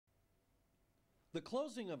The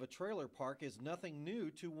closing of a trailer park is nothing new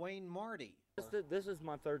to Wayne Marty. This is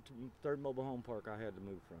my third mobile home park I had to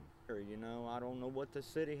move from. You know, I don't know what the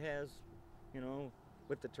city has, you know,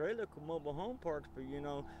 with the trailer mobile home parks, but you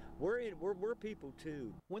know, we're people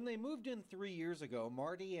too. When they moved in 3 years ago,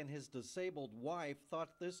 Marty and his disabled wife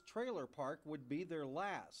thought this trailer park would be their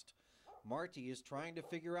last. Marty is trying to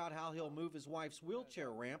figure out how he'll move his wife's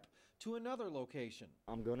wheelchair ramp to another location.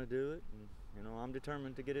 I'm going to do it, and you know, I'm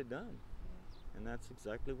determined to get it done. And that's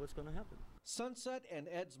exactly what's going to happen. Sunset and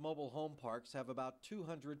Ed's mobile home parks have about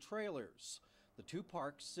 200 trailers. The two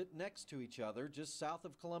parks sit next to each other just south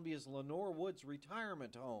of Columbia's Lenore Woods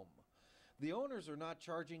retirement home. The owners are not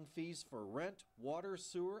charging fees for rent, water,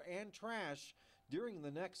 sewer, and trash during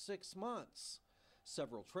the next 6 months.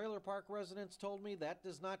 Several trailer park residents told me that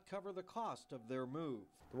does not cover the cost of their move.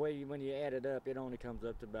 The way when you add it up, it only comes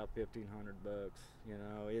up to about $1,500. You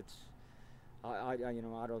know, it's you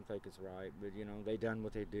know, I don't think it's right, but you know, they done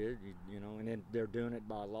what they did, you know, and then they're doing it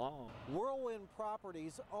by law. Whirlwind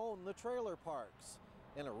Properties own the trailer parks.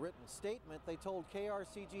 In a written statement, they told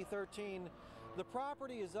KRCG 13 the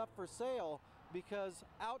property is up for sale because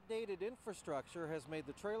outdated infrastructure has made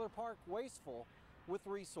the trailer park wasteful with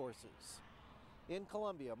resources. In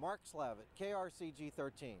Columbia, Mark Slavit, KRCG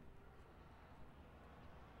 13.